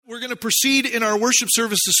going to proceed in our worship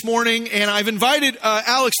service this morning, and I've invited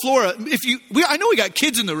Alex, Laura. I know we got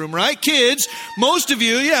kids in the room, right? Kids, most of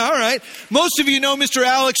you, yeah, all right. Most of you know Mr.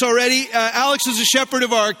 Alex already. Alex is a shepherd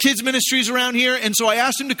of our kids ministries around here, and so I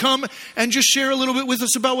asked him to come and just share a little bit with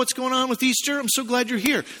us about what's going on with Easter. I'm so glad you're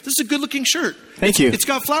here. This is a good-looking shirt. Thank you. It's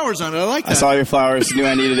got flowers on it. I like that. I saw your flowers. Knew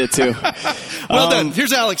I needed it too. Well done.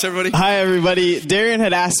 Here's Alex, everybody. Hi, everybody. Darin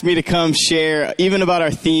had asked me to come share even about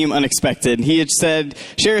our theme, Unexpected. He had said,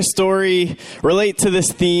 share a story, relate to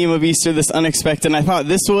this theme of Easter, this unexpected. And I thought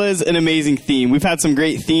this was an amazing theme. We've had some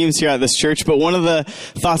great themes here at this church, but one of the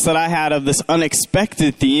thoughts that I had of this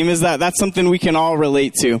unexpected theme is that that's something we can all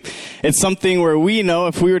relate to. It's something where we know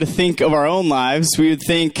if we were to think of our own lives, we would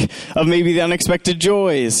think of maybe the unexpected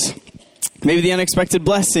joys, maybe the unexpected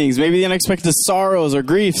blessings, maybe the unexpected sorrows or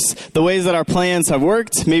griefs, the ways that our plans have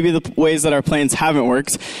worked, maybe the ways that our plans haven't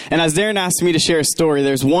worked. And as Darin asked me to share a story,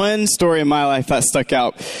 there's one story in my life that stuck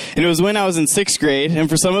out. And it was when I was in 6th grade. And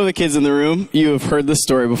for some of the kids in the room, you have heard this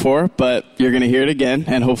story before, but you're going to hear it again,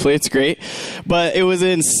 and hopefully it's great. But it was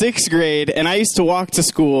in 6th grade, and I used to walk to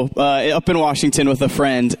school up in Washington with a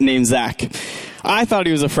friend named Zach. I thought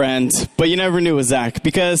he was a friend, but you never knew it was Zach.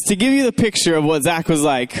 Because to give you the picture of what Zach was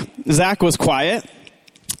like, Zach was quiet.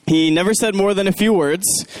 He never said more than a few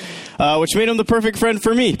words, which made him the perfect friend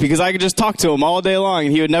for me, because I could just talk to him all day long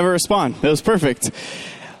and he would never respond. It was perfect.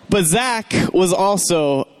 But Zach was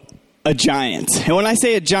also a giant. And when I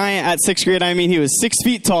say a giant at 6th grade, I mean he was 6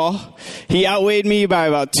 feet tall. He outweighed me by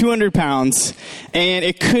about 200 pounds. And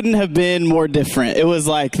it couldn't have been more different. It was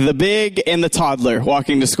like the big and the toddler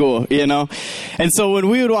walking to school, you know? And so when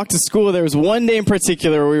we would walk to school, there was one day in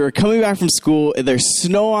particular where we were coming back from school, there's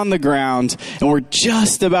snow on the ground, and we're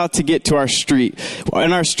just about to get to our street.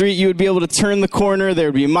 In our street, you would be able to turn the corner. There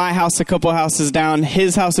would be my house a couple houses down.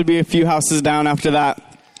 His house would be a few houses down after that.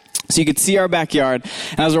 So you could see our backyard.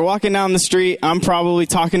 And as we're walking down the street, I'm probably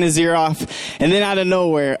talking his ear off. And then out of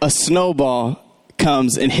nowhere, a snowball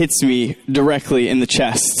comes and hits me directly in the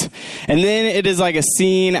chest. And then it is like a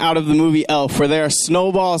scene out of the movie Elf, where there are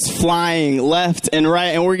snowballs flying left and right,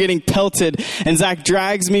 and we're getting pelted. And Zach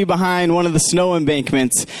drags me behind one of the snow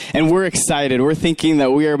embankments, and we're excited. We're thinking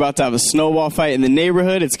that we are about to have a snowball fight in the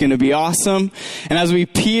neighborhood. It's going to be awesome. And as we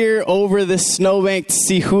peer over this snowbank to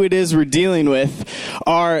see who it is we're dealing with,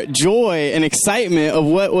 our joy and excitement of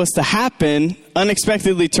what was to happen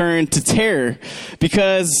unexpectedly turned to terror,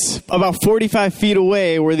 because about 45 feet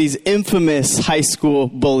away were these infamous high school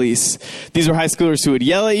bullies. These were high schoolers who would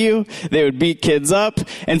yell at you, they would beat kids up,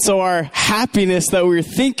 and so our happiness that we were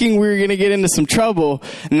thinking we were going to get into some trouble,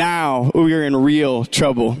 now we were in real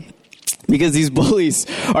trouble. Because these bullies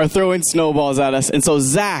are throwing snowballs at us. And so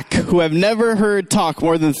Zach, who I've never heard talk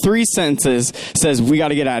more than 3 sentences, says, we got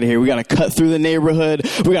to get out of here. We got to cut through the neighborhood.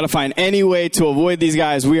 We got to find any way to avoid these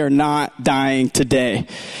guys. We are not dying today.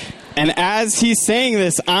 And as he's saying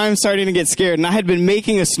this, I'm starting to get scared. And I had been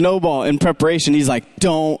making a snowball in preparation. He's like,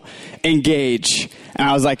 don't engage. And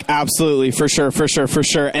I was like, absolutely, for sure, for sure, for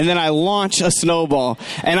sure. And then I launch a snowball.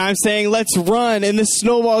 And I'm saying, let's run. And this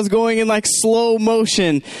snowball is going in like slow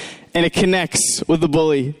motion. And it connects with the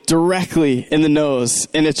bully directly in the nose.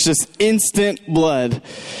 And it's just instant blood.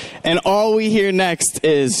 And all we hear next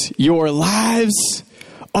is, your lives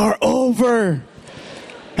are over.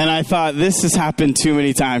 And I thought, this has happened too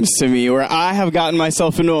many times to me, where I have gotten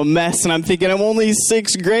myself into a mess. And I'm thinking, I'm only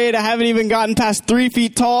 6th grade. I haven't even gotten past 3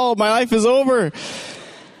 feet tall. My life is over.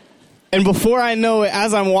 And before I know it,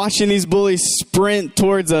 as I'm watching these bullies sprint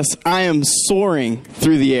towards us, I am soaring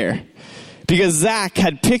through the air. Because Zach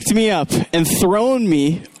had picked me up and thrown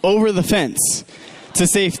me over the fence to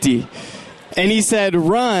safety. And he said,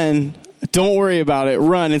 run, don't worry about it,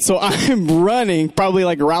 run. And so I'm running, probably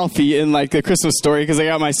like Ralphie in like the Christmas Story, because I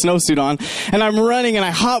got my snowsuit on. And I'm running and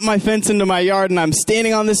I hop my fence into my yard, and I'm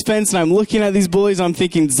standing on this fence and I'm looking at these bullies. And I'm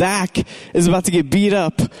thinking, Zach is about to get beat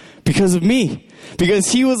up because of me.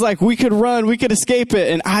 Because he was like, we could run, we could escape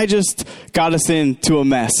it. And I just got us into a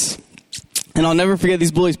mess. And I'll never forget,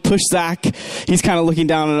 these bullies push Zach. He's kind of looking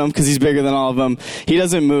down at them because he's bigger than all of them. He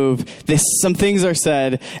doesn't move. Some things are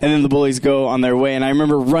said, and then the bullies go on their way. And I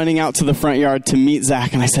remember running out to the front yard to meet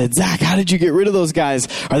Zach. And I said, Zach, how did you get rid of those guys?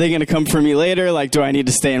 Are they going to come for me later? Like, do I need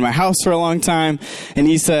to stay in my house for a long time? And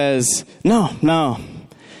he says, no,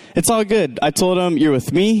 it's all good. I told him, you're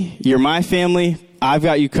with me. You're my family. I've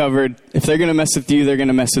got you covered. If they're going to mess with you, they're going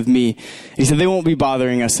to mess with me. And he said, they won't be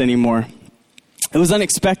bothering us anymore. It was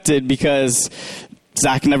unexpected because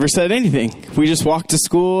Zach never said anything. We just walked to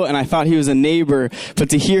school, and I thought he was a neighbor. But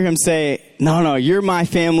to hear him say, no, you're my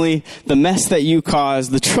family. The mess that you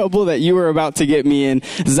caused, the trouble that you were about to get me in,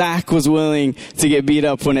 Zach was willing to get beat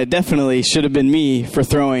up when it definitely should have been me for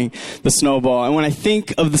throwing the snowball. And when I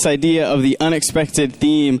think of this idea of the unexpected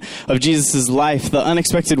theme of Jesus' life, the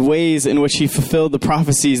unexpected ways in which he fulfilled the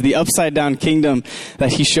prophecies, the upside down kingdom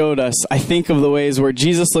that he showed us, I think of the ways where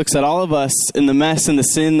Jesus looks at all of us in the mess and the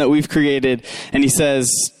sin that we've created, and he says,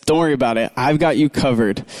 don't worry about it. I've got you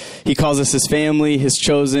covered. He calls us his family, his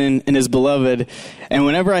chosen, and his beloved. And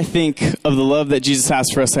whenever I think of the love that Jesus has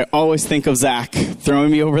for us, I always think of Zach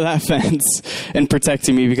throwing me over that fence and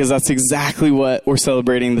protecting me, because that's exactly what we're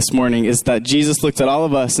celebrating this morning, is that Jesus looked at all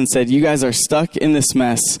of us and said, you guys are stuck in this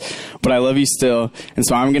mess, but I love you still. And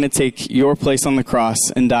so I'm going to take your place on the cross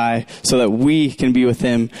and die so that we can be with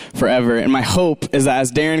him forever. And my hope is that as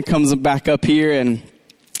Darin comes back up here and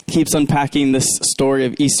keeps unpacking this story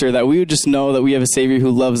of Easter, that we would just know that we have a Savior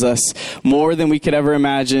who loves us more than we could ever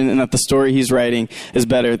imagine, and that the story he's writing is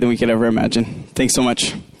better than we could ever imagine. Thanks so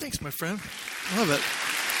much. Thanks, my friend. I love it.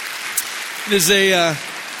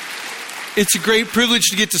 It's a great privilege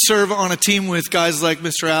to get to serve on a team with guys like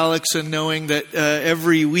Mr. Alex, and knowing that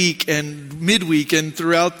every week and midweek and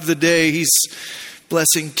throughout the day he's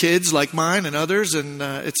blessing kids like mine and others, and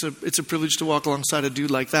it's a privilege to walk alongside a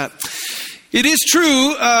dude like that. It is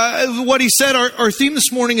true, what he said. Our theme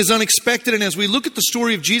this morning is unexpected, and as we look at the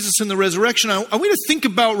story of Jesus and the resurrection, I want you to think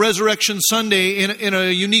about Resurrection Sunday in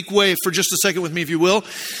a unique way for just a second with me, if you will.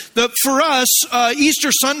 For us, Easter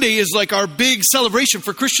Sunday is like our big celebration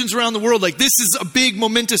for Christians around the world. Like, this is a big,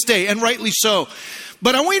 momentous day, and rightly so.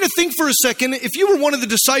 But I want you to think for a second, if you were one of the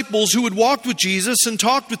disciples who had walked with Jesus and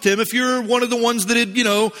talked with him, if you're one of the ones that had,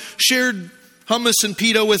 shared hummus and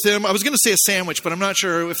pita with him. I was going to say a sandwich, but I'm not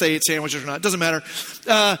sure if they ate sandwiches or not. It doesn't matter.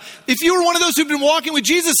 If you were one of those who've been walking with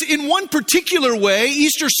Jesus in one particular way,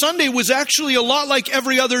 Easter Sunday was actually a lot like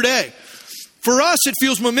every other day. For us, it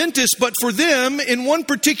feels momentous, but for them, in one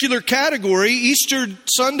particular category, Easter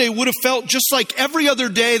Sunday would have felt just like every other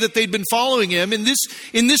day that they'd been following him in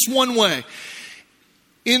this one way.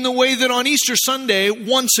 In the way that on Easter Sunday,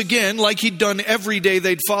 once again, like he'd done every day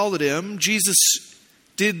they'd followed him, Jesus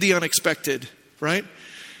did the unexpected, right?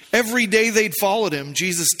 Every day they'd followed him,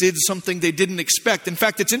 Jesus did something they didn't expect. In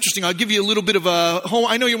fact, it's interesting. I'll give you a little bit of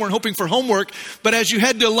I know you weren't hoping for homework, but as you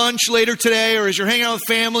head to lunch later today, or as you're hanging out with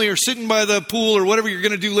family, or sitting by the pool, or whatever you're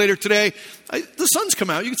going to do later today, the sun's come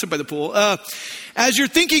out. You can sit by the pool. As you're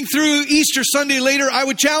thinking through Easter Sunday later, I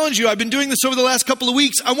would challenge you. I've been doing this over the last couple of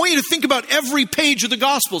weeks. I want you to think about every page of the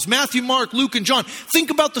Gospels, Matthew, Mark, Luke, and John. Think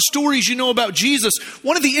about the stories you know about Jesus.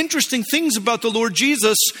 One of the interesting things about the Lord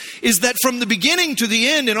Jesus is that from the beginning to the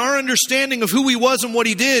end, in our understanding of who he was and what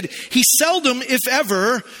he did, he seldom, if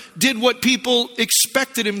ever, did what people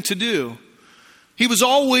expected him to do. He was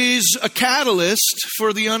always a catalyst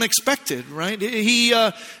for the unexpected, right?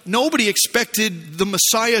 Nobody expected the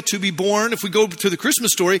Messiah to be born. If we go to the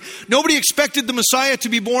Christmas story, nobody expected the Messiah to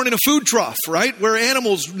be born in a food trough, right? Where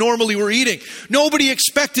animals normally were eating. Nobody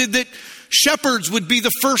expected that shepherds would be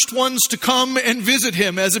the first ones to come and visit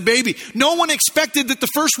him as a baby. No one expected that the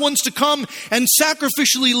first ones to come and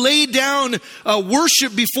sacrificially lay down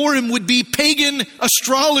worship before him would be pagan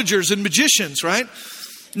astrologers and magicians, right?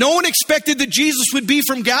 No one expected that Jesus would be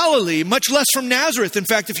from Galilee, much less from Nazareth. In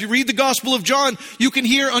fact, if you read the Gospel of John, you can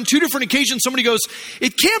hear on 2 different occasions somebody goes,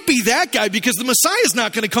 it can't be that guy because the Messiah is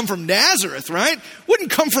not going to come from Nazareth, right?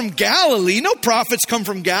 Wouldn't come from Galilee. No prophets come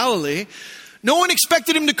from Galilee. No one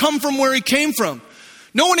expected him to come from where he came from.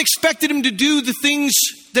 No one expected him to do the things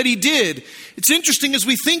that he did. It's interesting as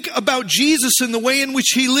we think about Jesus and the way in which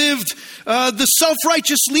he lived, the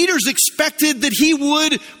self-righteous leaders expected that he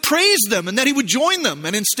would praise them and that he would join them.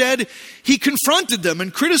 And instead, he confronted them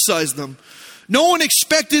and criticized them. No one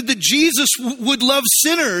expected that Jesus would love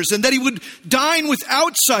sinners and that he would dine with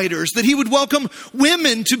outsiders, that he would welcome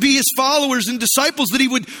women to be his followers and disciples, that he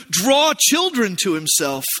would draw children to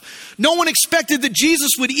himself. No one expected that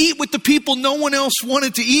Jesus would eat with the people no one else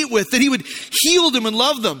wanted to eat with, that he would heal them and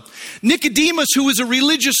love them. Nicodemus, who was a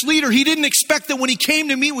religious leader, he didn't expect that when he came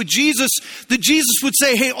to meet with Jesus, that Jesus would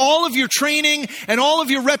say, hey, all of your training and all of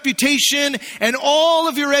your reputation and all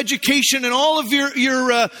of your education and all of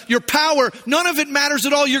your power, none of it matters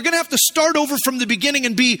at all. You're going to have to start over from the beginning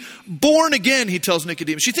and be born again, he tells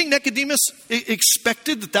Nicodemus. You think Nicodemus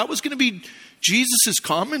expected that was going to be Jesus'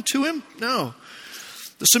 comment to him? No.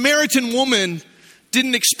 The Samaritan woman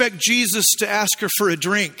didn't expect Jesus to ask her for a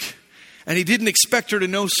drink, and he didn't expect her to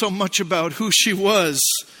know so much about who she was.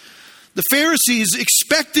 The Pharisees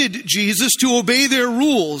expected Jesus to obey their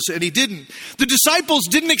rules, and he didn't. The disciples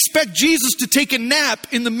didn't expect Jesus to take a nap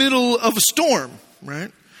in the middle of a storm,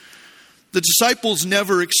 right? The disciples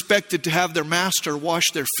never expected to have their master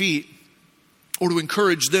wash their feet or to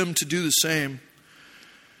encourage them to do the same.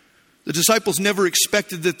 The disciples never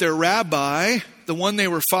expected that their rabbi, the one they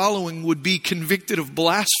were following, would be convicted of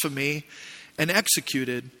blasphemy and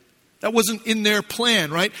executed. That wasn't in their plan,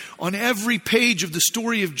 right? On every page of the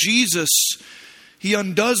story of Jesus, he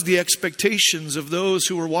undoes the expectations of those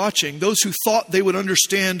who were watching, those who thought they would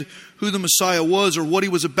understand who the Messiah was or what he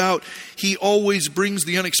was about. He always brings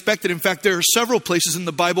the unexpected. In fact, there are several places in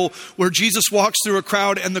the Bible where Jesus walks through a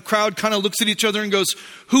crowd and the crowd kind of looks at each other and goes,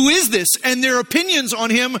 "Who is this?" And their opinions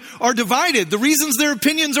on him are divided. The reasons their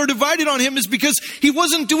opinions are divided on him is because he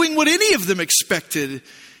wasn't doing what any of them expected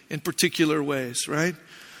in particular ways, right?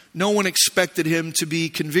 No one expected him to be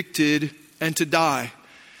convicted and to die.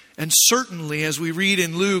 And certainly, as we read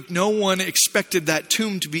in Luke, no one expected that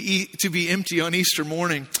tomb to be empty on Easter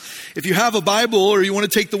morning. If you have a Bible, or you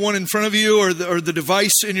want to take the one in front of you, or the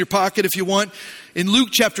device in your pocket if you want, in Luke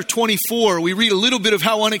chapter 24, we read a little bit of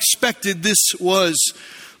how unexpected this was.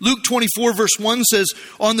 Luke 24 verse 1 says,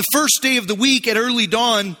 "On the first day of the week at early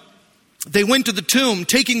dawn, they went to the tomb,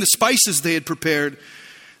 taking the spices they had prepared.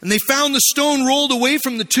 And they found the stone rolled away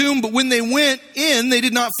from the tomb, but when they went in, they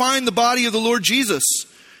did not find the body of the Lord Jesus."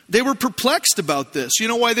 They were perplexed about this. You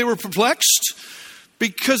know why they were perplexed?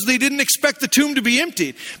 Because they didn't expect the tomb to be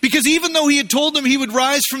emptied. Because even though he had told them he would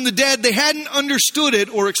rise from the dead, they hadn't understood it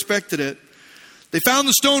or expected it. They found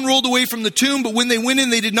the stone rolled away from the tomb, but when they went in,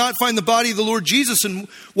 they did not find the body of the Lord Jesus. And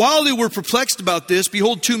while they were perplexed about this,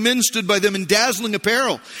 behold, two men stood by them in dazzling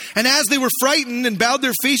apparel. And as they were frightened and bowed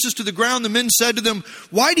their faces to the ground, the men said to them,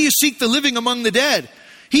 "Why do you seek the living among the dead?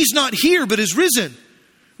 He's not here, but is risen.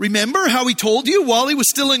 Remember how he told you while he was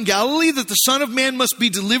still in Galilee that the Son of Man must be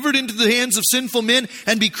delivered into the hands of sinful men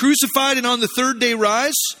and be crucified and on the third day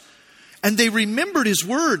rise?" And they remembered his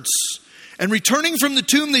words. And returning from the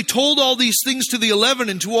tomb, they told all these things to the 11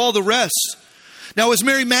 and to all the rest. Now, it was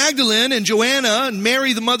Mary Magdalene and Joanna and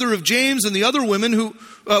Mary, the mother of James, and the other women who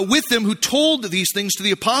with them who told these things to the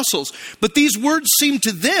apostles. But these words seemed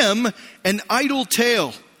to them an idle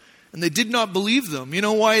tale, and they did not believe them. You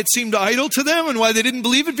know why it seemed idle to them and why they didn't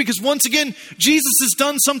believe it? Because once again, Jesus has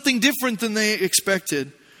done something different than they expected.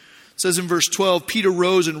 It says in verse 12, Peter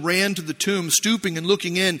rose and ran to the tomb, stooping and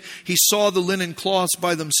looking in. He saw the linen cloths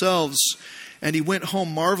by themselves, and he went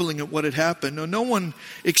home marveling at what had happened. Now, no one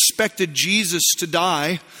expected Jesus to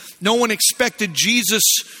die. No one expected Jesus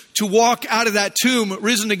to walk out of that tomb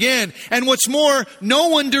risen again. And what's more, no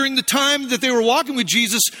one during the time that they were walking with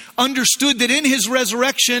Jesus understood that in his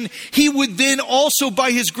resurrection, he would then also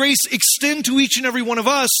by his grace extend to each and every one of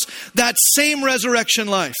us that same resurrection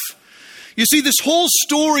life. You see, this whole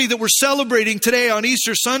story that we're celebrating today on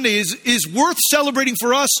Easter Sunday is worth celebrating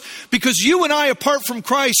for us because you and I, apart from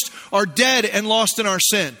Christ, are dead and lost in our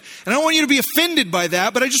sin. And I don't want you to be offended by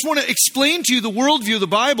that, but I just want to explain to you the worldview of the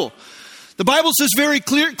Bible. The Bible says very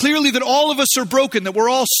clearly that all of us are broken, that we're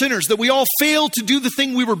all sinners, that we all fail to do the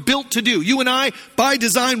thing we were built to do. You and I, by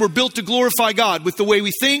design, were built to glorify God with the way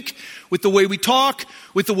we think, with the way we talk,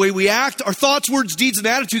 with the way we act. Our thoughts, words, deeds, and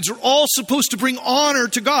attitudes are all supposed to bring honor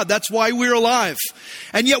to God. That's why we're alive.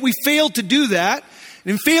 And yet we fail to do that.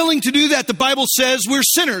 And in failing to do that, the Bible says we're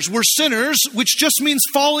sinners. We're sinners, which just means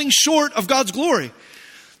falling short of God's glory.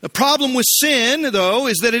 The problem with sin, though,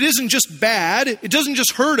 is that it isn't just bad. It doesn't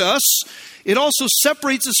just hurt us. It also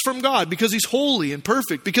separates us from God because he's holy and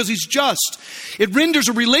perfect, because he's just. It renders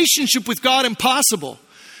a relationship with God impossible.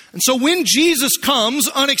 And so when Jesus comes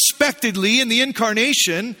unexpectedly in the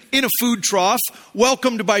incarnation, in a food trough,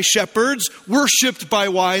 welcomed by shepherds, worshipped by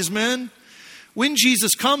wise men, when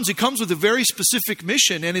Jesus comes, he comes with a very specific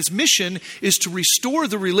mission, and his mission is to restore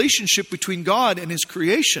the relationship between God and his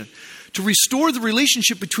creation, to restore the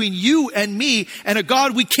relationship between you and me and a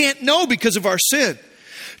God we can't know because of our sin.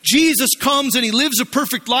 Jesus comes and he lives a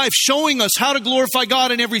perfect life, showing us how to glorify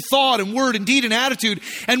God in every thought and word and deed and attitude.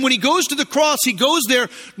 And when he goes to the cross, he goes there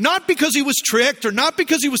not because he was tricked or not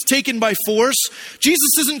because he was taken by force. Jesus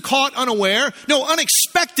isn't caught unaware. No,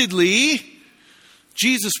 unexpectedly,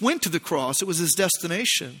 Jesus went to the cross. It was his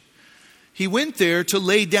destination. He went there to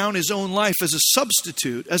lay down his own life as a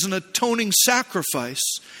substitute, as an atoning sacrifice.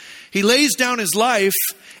 He lays down his life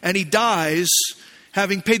and he dies,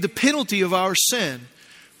 having paid the penalty of our sin.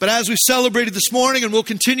 But as we celebrated this morning, and we'll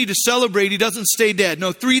continue to celebrate, he doesn't stay dead.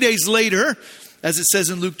 No, 3 days later, as it says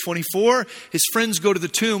in Luke 24, his friends go to the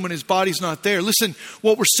tomb and his body's not there. Listen,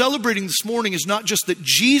 what we're celebrating this morning is not just that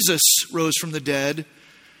Jesus rose from the dead,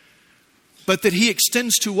 but that he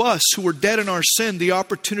extends to us who are dead in our sin the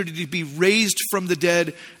opportunity to be raised from the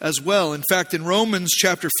dead as well. In fact, in Romans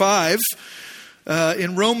chapter 5,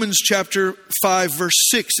 In Romans chapter 5, verse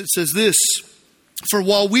 6, it says this, "For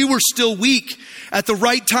while we were still weak, at the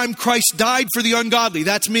right time Christ died for the ungodly."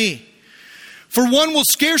 That's me. "For one will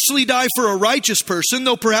scarcely die for a righteous person,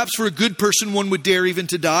 though perhaps for a good person one would dare even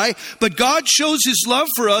to die. But God shows his love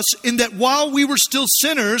for us in that while we were still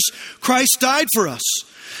sinners, Christ died for us.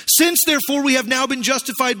 Since therefore we have now been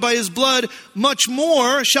justified by his blood, much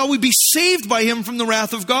more shall we be saved by him from the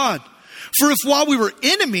wrath of God. For if while we were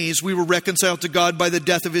enemies we were reconciled to God by the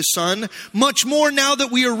death of his Son, much more now that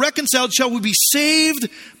we are reconciled shall we be saved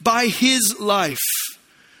by his life.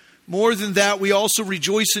 More than that, we also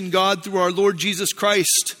rejoice in God through our Lord Jesus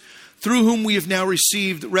Christ, through whom we have now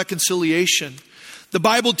received reconciliation." The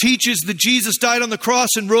Bible teaches that Jesus died on the cross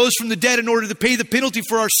and rose from the dead in order to pay the penalty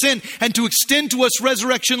for our sin and to extend to us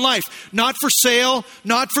resurrection life. Not for sale,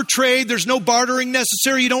 not for trade. There's no bartering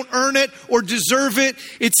necessary. You don't earn it or deserve it.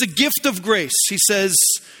 It's a gift of grace. He says,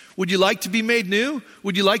 would you like to be made new?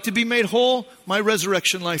 Would you like to be made whole? My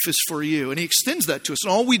resurrection life is for you. And he extends that to us.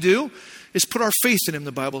 And all we do is put our faith in him,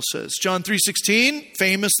 the Bible says. John 3:16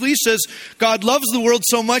 famously says, God loves the world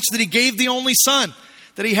so much that he gave the only Son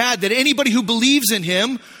that he had, that anybody who believes in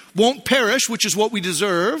him won't perish, which is what we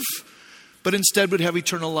deserve, but instead would have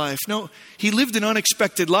eternal life. No, he lived an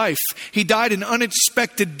unexpected life. He died an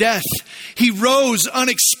unexpected death. He rose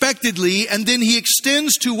unexpectedly, and then he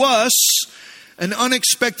extends to us an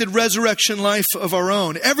unexpected resurrection life of our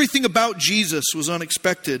own. Everything about Jesus was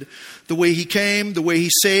unexpected. The way he came, the way he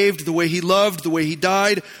saved, the way he loved, the way he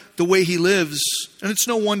died, the way he lives. And it's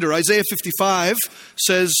no wonder. Isaiah 55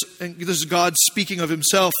 says, and this is God speaking of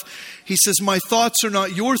himself, he says, "My thoughts are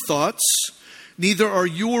not your thoughts, neither are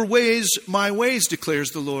your ways my ways, declares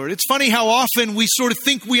the Lord." It's funny how often we sort of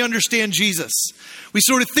think we understand Jesus. We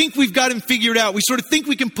sort of think we've got him figured out. We sort of think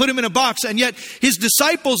we can put him in a box. And yet his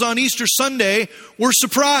disciples on Easter Sunday were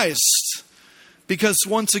surprised because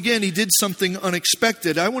once again he did something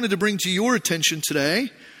unexpected. I wanted to bring to your attention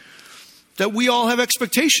today that we all have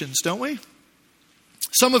expectations, don't we?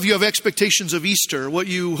 Some of you have expectations of Easter, what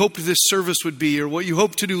you hoped this service would be, or what you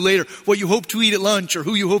hope to do later, what you hope to eat at lunch, or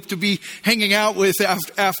who you hope to be hanging out with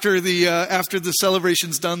after the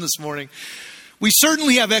celebration's done this morning. We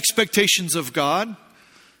certainly have expectations of God.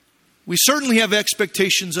 We certainly have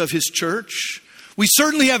expectations of his church. We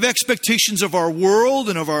certainly have expectations of our world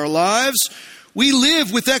and of our lives. We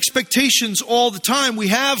live with expectations all the time. We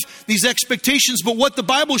have these expectations, but what the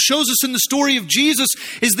Bible shows us in the story of Jesus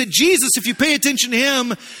is that Jesus, if you pay attention to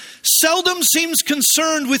him, seldom seems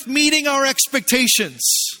concerned with meeting our expectations.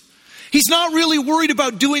 He's not really worried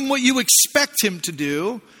about doing what you expect him to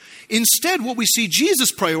do. Instead, what we see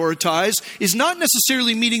Jesus prioritize is not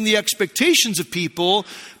necessarily meeting the expectations of people,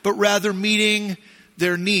 but rather meeting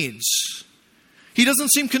their needs. He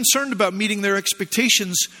doesn't seem concerned about meeting their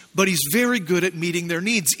expectations, but he's very good at meeting their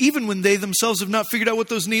needs, even when they themselves have not figured out what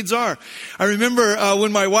those needs are. I remember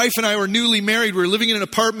when my wife and I were newly married, we were living in an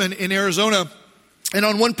apartment in Arizona, and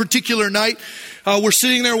on one particular night, we're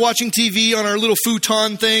sitting there watching TV on our little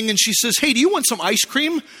futon thing, and she says, "Hey, do you want some ice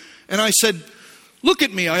cream?" And I said, "Look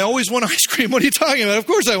at me, I always want ice cream. What are you talking about? Of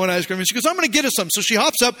course I want ice cream." And she goes, "I'm going to get us some." So she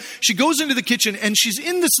hops up, she goes into the kitchen, and she's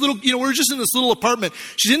in this little, we're just in this little apartment.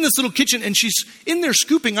 She's in this little kitchen, and she's in there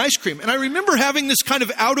scooping ice cream. And I remember having this kind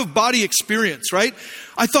of out-of-body experience, right?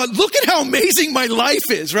 I thought, look at how amazing my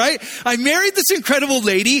life is, right? I married this incredible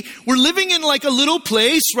lady. We're living in like a little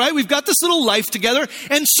place, right? We've got this little life together.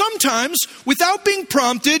 And sometimes, without being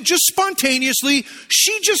prompted, just spontaneously,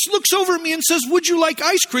 she just looks over at me and says, "Would you like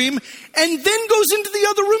ice cream?" And then goes into the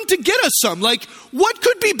other room to get us some. Like, what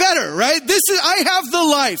could be better, right? I have the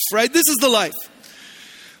life, right? This is the life.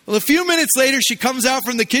 Well, a few minutes later, she comes out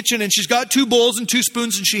from the kitchen and she's got 2 bowls and 2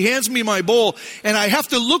 spoons, and she hands me my bowl, and I have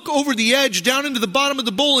to look over the edge down into the bottom of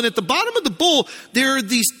the bowl, and at the bottom of the bowl, there are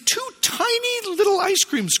these 2 tiny little ice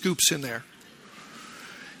cream scoops in there.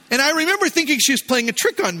 And I remember thinking she was playing a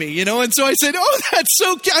trick on me, and so I said, "Oh, that's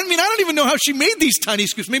so cute." I mean, I don't even know how she made these tiny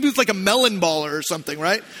scoops. Maybe with like a melon baller or something,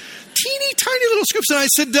 right? Teeny tiny little scoops. And I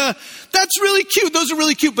said, "That's really cute. Those are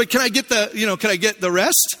really cute, but can I get the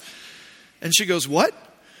rest?" And she goes, "What?"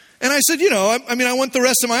 And I said, I want the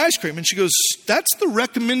rest of my ice cream. And she goes, "That's the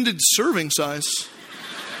recommended serving size."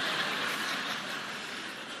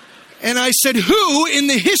 And I said, who in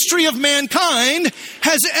the history of mankind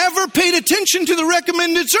has ever paid attention to the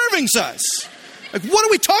recommended serving size? Like, what are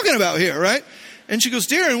we talking about here, right? And she goes,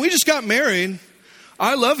 "Darin, we just got married.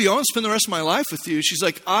 I love you. I want to spend the rest of my life with you." She's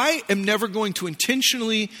like, "I am never going to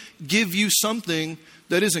intentionally give you something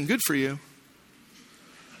that isn't good for you."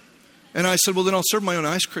 And I said, "Well, then I'll serve my own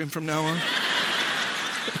ice cream from now on."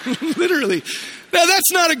 Literally. Now,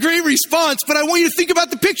 that's not a great response, but I want you to think about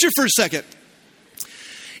the picture for a second.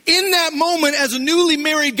 In that moment, as a newly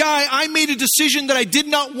married guy, I made a decision that I did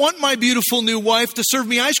not want my beautiful new wife to serve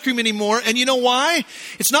me ice cream anymore. And you know why?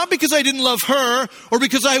 It's not because I didn't love her or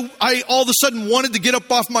because I all of a sudden wanted to get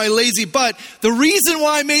up off my lazy butt. The reason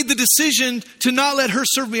why I made the decision to not let her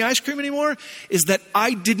serve me ice cream anymore is that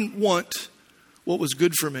I didn't want what was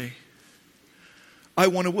good for me. I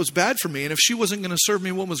wanted what was bad for me. And if she wasn't going to serve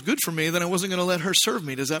me what was good for me, then I wasn't going to let her serve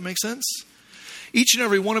me. Does that make sense? Each and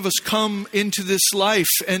every one of us come into this life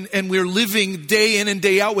and we're living day in and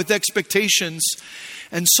day out with expectations.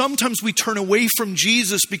 And sometimes we turn away from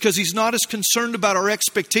Jesus because he's not as concerned about our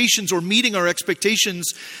expectations or meeting our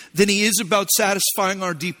expectations than he is about satisfying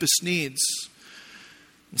our deepest needs.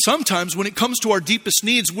 And sometimes when it comes to our deepest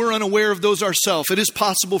needs, we're unaware of those ourselves. It is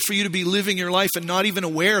possible for you to be living your life and not even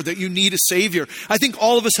aware that you need a Savior. I think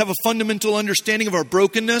all of us have a fundamental understanding of our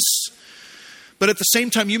brokenness. But at the same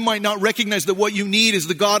time, you might not recognize that what you need is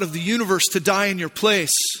the God of the universe to die in your place.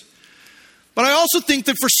 But I also think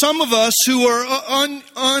that for some of us who are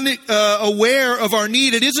unaware of our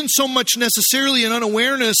need, it isn't so much necessarily an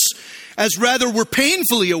unawareness as rather we're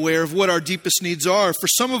painfully aware of what our deepest needs are. For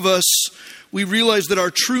some of us, we realize that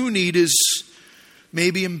our true need is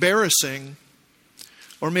maybe embarrassing,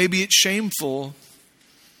 or maybe it's shameful.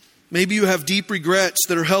 Maybe you have deep regrets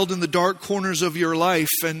that are held in the dark corners of your life.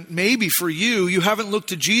 And maybe for you, you haven't looked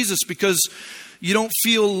to Jesus because you don't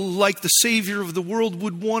feel like the Savior of the world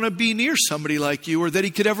would want to be near somebody like you, or that he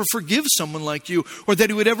could ever forgive someone like you, or that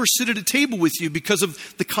he would ever sit at a table with you because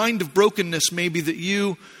of the kind of brokenness maybe that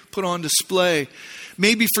you put on display.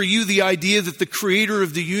 Maybe for you, the idea that the creator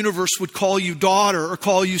of the universe would call you daughter or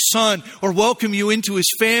call you son or welcome you into his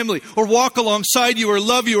family or walk alongside you or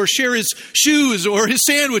love you or share his shoes or his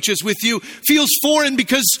sandwiches with you feels foreign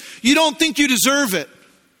because you don't think you deserve it.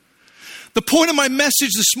 The point of my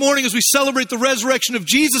message this morning as we celebrate the resurrection of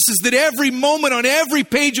Jesus is that every moment on every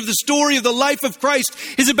page of the story of the life of Christ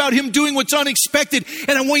is about him doing what's unexpected.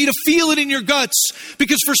 And I want you to feel it in your guts,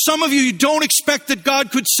 because for some of you, you don't expect that God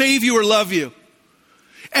could save you or love you.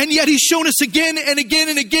 And yet he's shown us again and again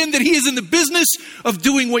and again that he is in the business of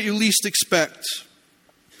doing what you least expect.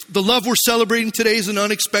 The love we're celebrating today is an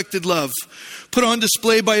unexpected love, put on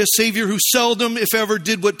display by a Savior who seldom, if ever,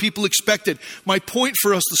 did what people expected. My point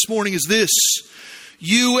for us this morning is this: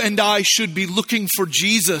 you and I should be looking for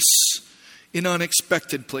Jesus in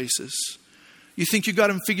unexpected places. You think you got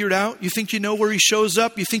him figured out? You think you know where he shows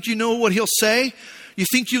up? You think you know what he'll say? You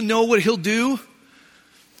think you know what he'll do?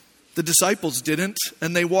 The disciples didn't,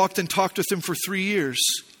 and they walked and talked with him for 3 years.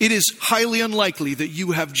 It is highly unlikely that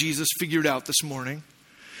you have Jesus figured out this morning.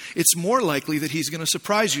 It's more likely that he's going to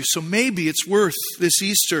surprise you. So maybe it's worth this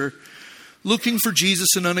Easter looking for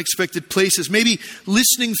Jesus in unexpected places. Maybe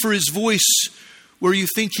listening for his voice where you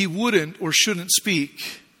think he wouldn't or shouldn't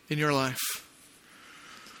speak in your life.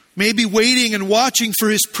 Maybe waiting and watching for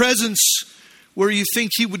his presence where you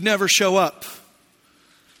think he would never show up.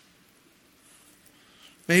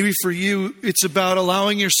 Maybe for you, it's about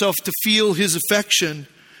allowing yourself to feel his affection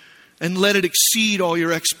and let it exceed all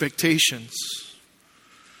your expectations.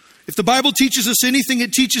 If the Bible teaches us anything,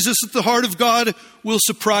 it teaches us that the heart of God will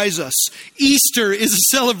surprise us. Easter is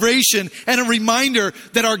a celebration and a reminder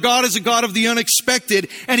that our God is a God of the unexpected.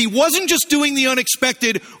 And he wasn't just doing the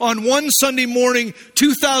unexpected on one Sunday morning,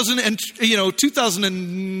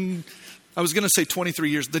 23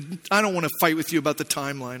 years. I don't want to fight with you about the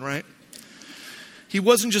timeline, right? He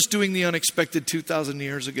wasn't just doing the unexpected 2,000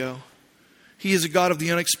 years ago. He is a God of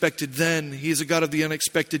the unexpected then. He is a God of the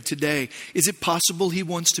unexpected today. Is it possible he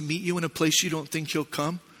wants to meet you in a place you don't think he'll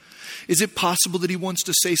come? Is it possible that he wants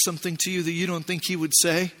to say something to you that you don't think he would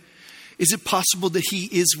say? Is it possible that he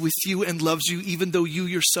is with you and loves you even though you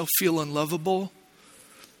yourself feel unlovable?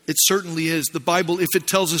 It certainly is. The Bible, if it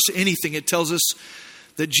tells us anything, it tells us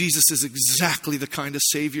that Jesus is exactly the kind of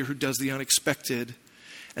Savior who does the unexpected.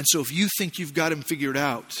 And so if you think you've got him figured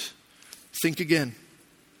out, think again.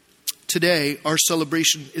 Today, our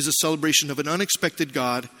celebration is a celebration of an unexpected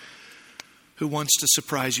God who wants to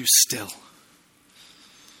surprise you still.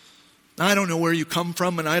 I don't know where you come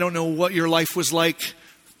from, and I don't know what your life was like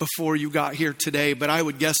before you got here today, but I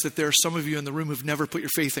would guess that there are some of you in the room who've never put your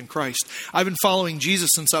faith in Christ. I've been following Jesus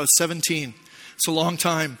since I was 17. It's a long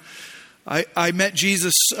time. I met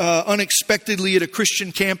Jesus unexpectedly at a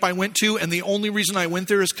Christian camp I went to, and the only reason I went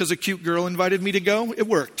there is because a cute girl invited me to go. It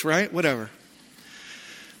worked, right? Whatever.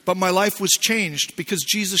 But my life was changed because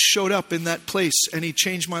Jesus showed up in that place and he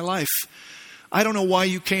changed my life. I don't know why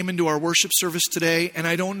you came into our worship service today, and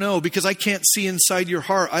I don't know because I can't see inside your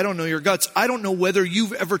heart. I don't know your guts. I don't know whether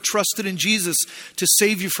you've ever trusted in Jesus to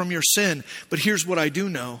save you from your sin. But here's what I do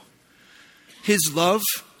know. His love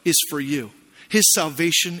is for you. His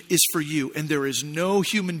salvation is for you. And there is no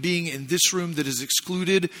human being in this room that is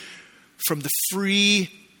excluded from the free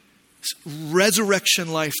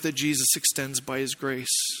resurrection life that Jesus extends by His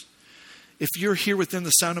grace. If you're here within the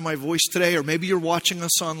sound of my voice today, or maybe you're watching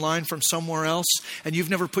us online from somewhere else and you've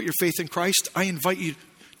never put your faith in Christ, I invite you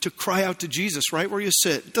to cry out to Jesus right where you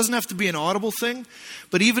sit. It doesn't have to be an audible thing,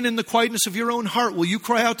 but even in the quietness of your own heart, will you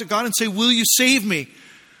cry out to God and say, will you save me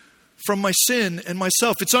from my sin and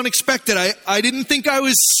myself? It's unexpected. I didn't think I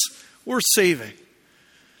was worth saving.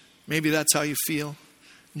 Maybe that's how you feel.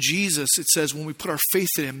 Jesus, it says, when we put our faith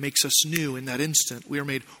in Him, makes us new in that instant. We are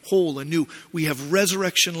made whole and new. We have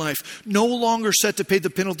resurrection life, no longer set to pay the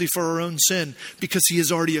penalty for our own sin, because He has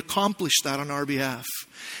already accomplished that on our behalf.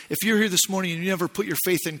 If you're here this morning and you never put your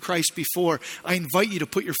faith in Christ before, I invite you to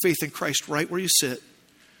put your faith in Christ right where you sit.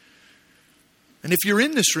 And if you're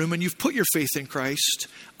in this room and you've put your faith in Christ,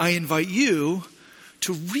 I invite you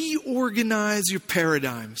to reorganize your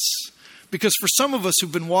paradigms. Because for some of us who've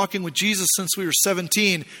been walking with Jesus since we were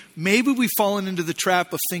 17, maybe we've fallen into the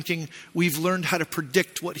trap of thinking we've learned how to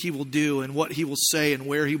predict what He will do and what He will say and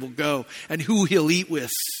where He will go and who He'll eat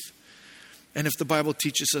with. And if the Bible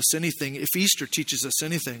teaches us anything, if Easter teaches us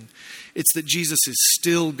anything, it's that Jesus is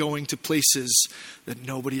still going to places that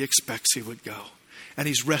nobody expects He would go. And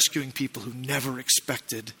He's rescuing people who never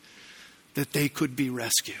expected that they could be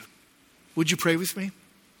rescued. Would you pray with me?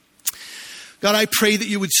 God, I pray that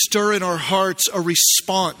you would stir in our hearts a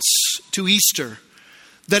response to Easter.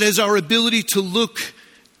 That is our ability to look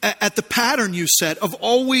at the pattern you set of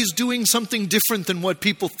always doing something different than what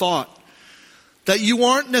people thought. That you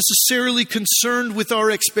aren't necessarily concerned with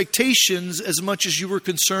our expectations as much as you were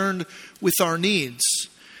concerned with our needs.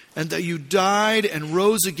 And that you died and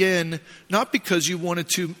rose again, not because you wanted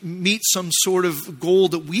to meet some sort of goal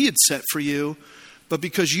that we had set for you, but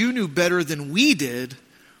because you knew better than we did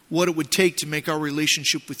what it would take to make our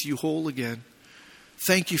relationship with you whole again.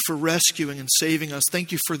 Thank you for rescuing and saving us.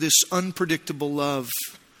 Thank you for this unpredictable love.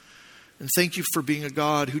 And thank you for being a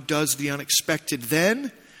God who does the unexpected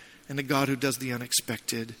then and a God who does the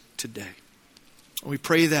unexpected today. And we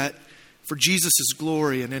pray that for Jesus'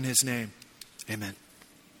 glory and in His name. Amen.